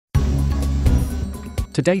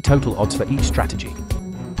Today, total odds for each strategy.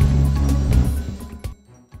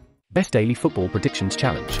 Best Daily Football Predictions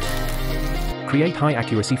Challenge. Create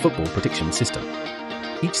high-accuracy football prediction system.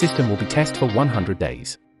 Each system will be tested for 100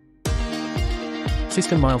 days.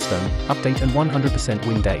 System milestone, update and 100%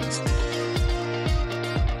 win days.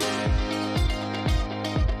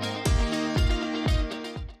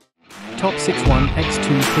 Top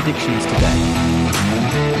 6-1x2 predictions today.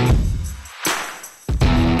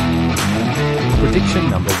 Prediction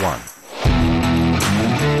number 1.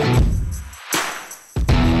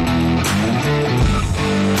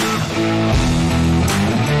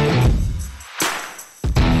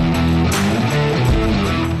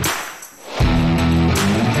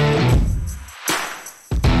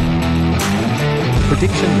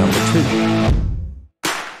 Prediction number 2.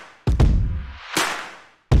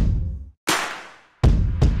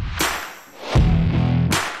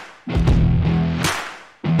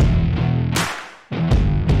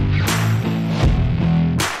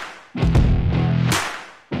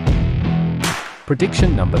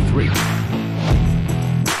 Prediction number 3.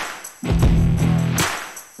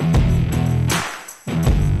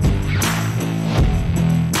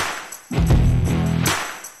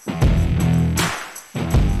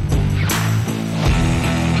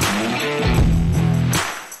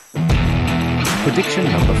 Prediction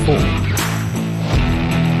number 4.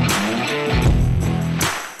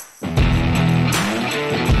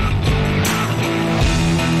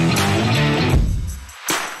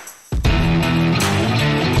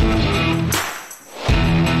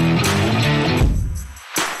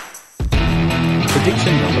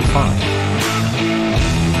 Prediction number 5.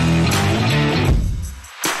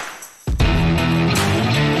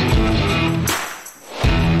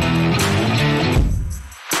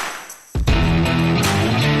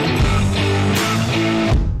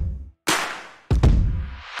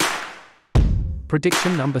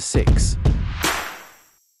 Prediction number 6.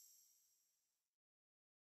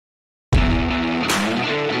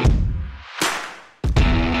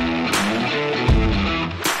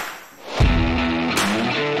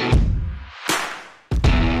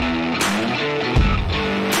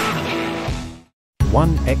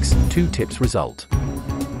 One x 2 tips result.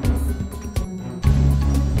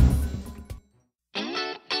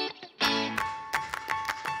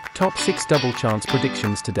 Top 6 double chance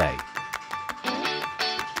predictions today.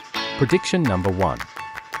 Prediction number 1.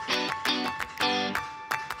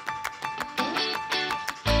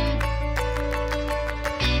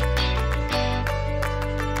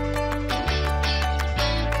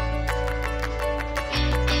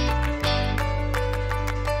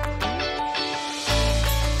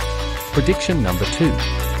 Prediction number 2.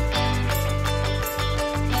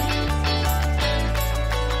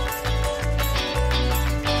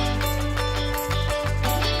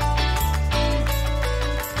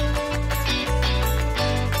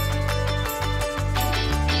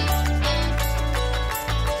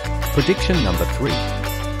 Prediction number 3.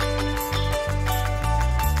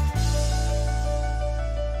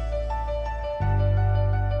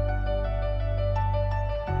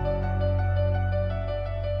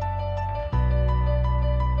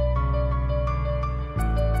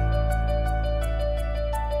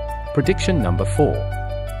 Prediction number 4.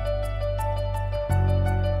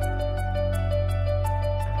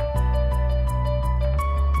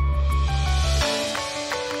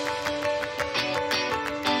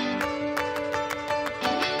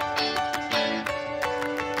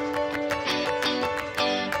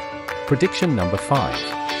 Prediction number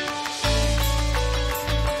 5.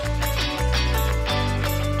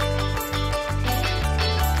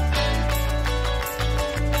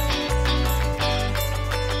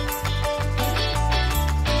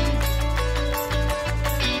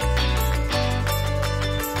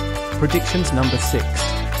 Predictions number 6.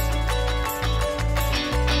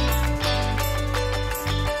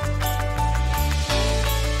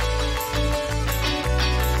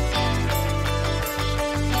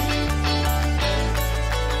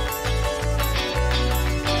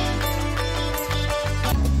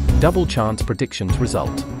 Double chance predictions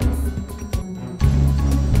result.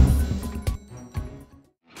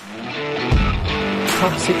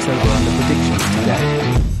 Top 6 over-under predictions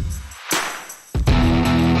today.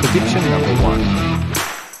 Prediction number 1.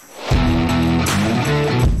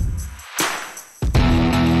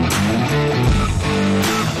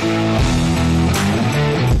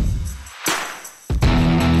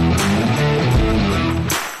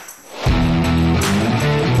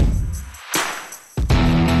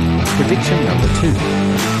 Prediction number 2.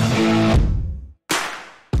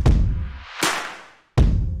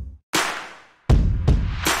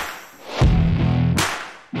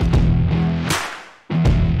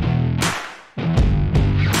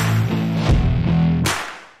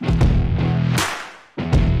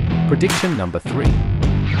 Prediction number 3.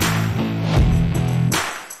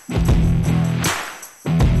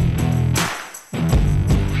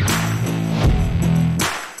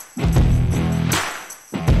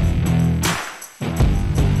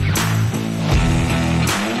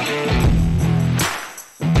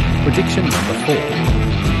 Prediction number 4.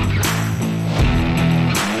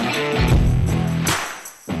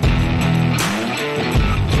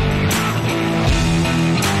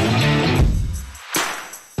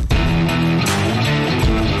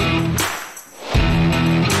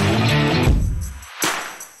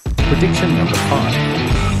 Prediction number 5.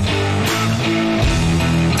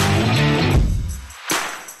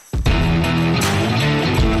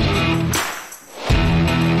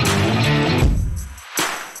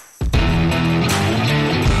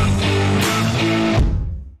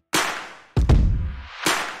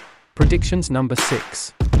 Predictions number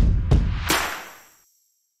 6.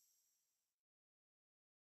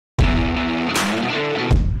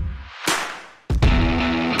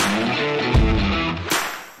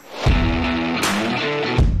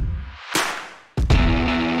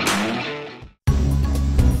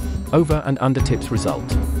 Over and under tips result.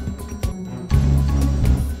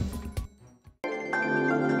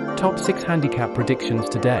 Top 6 handicap predictions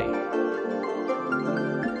today.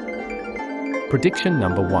 Prediction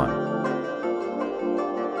number 1.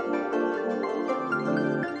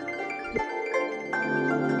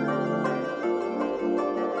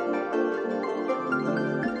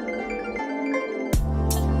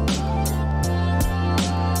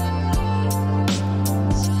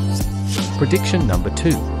 Prediction number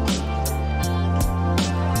 2.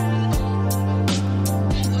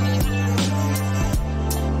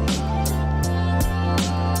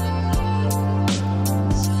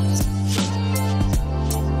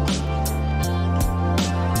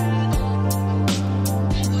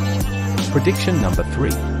 Prediction number 3.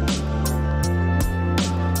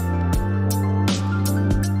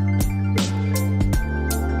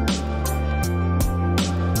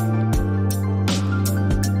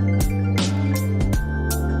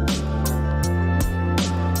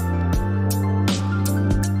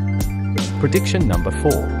 Prediction number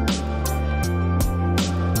 4.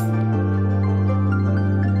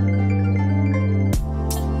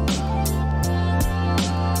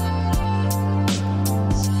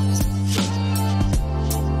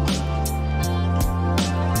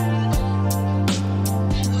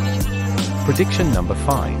 Prediction number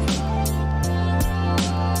 5.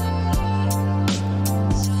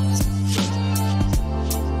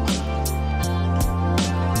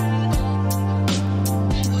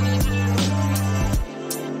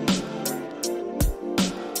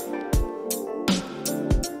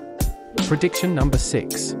 Prediction number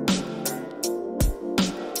 6.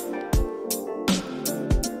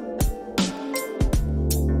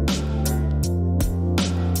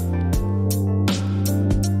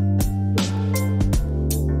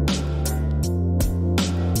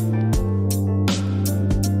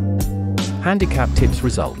 Handicap tips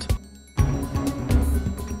result.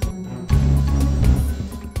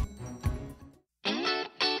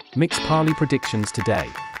 Mix Parlay predictions today.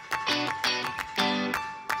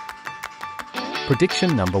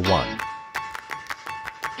 Prediction number 1.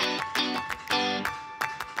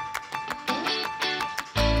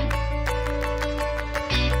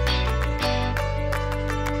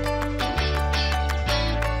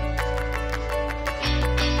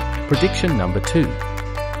 Prediction number 2.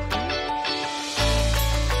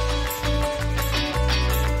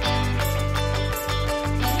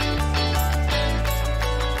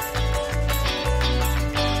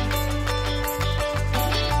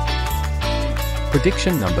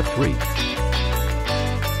 Prediction number 3.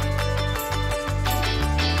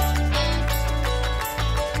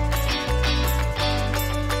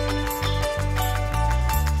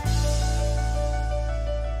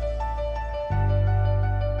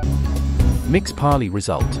 Mix Parlay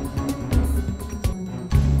result.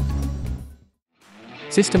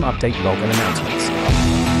 System update log and announcements.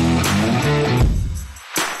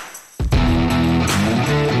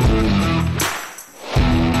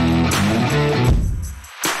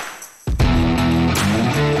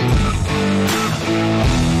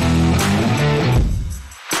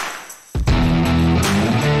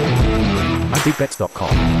 Ibigbets.com.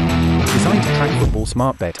 Designed to track football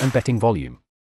smart bet and betting volume.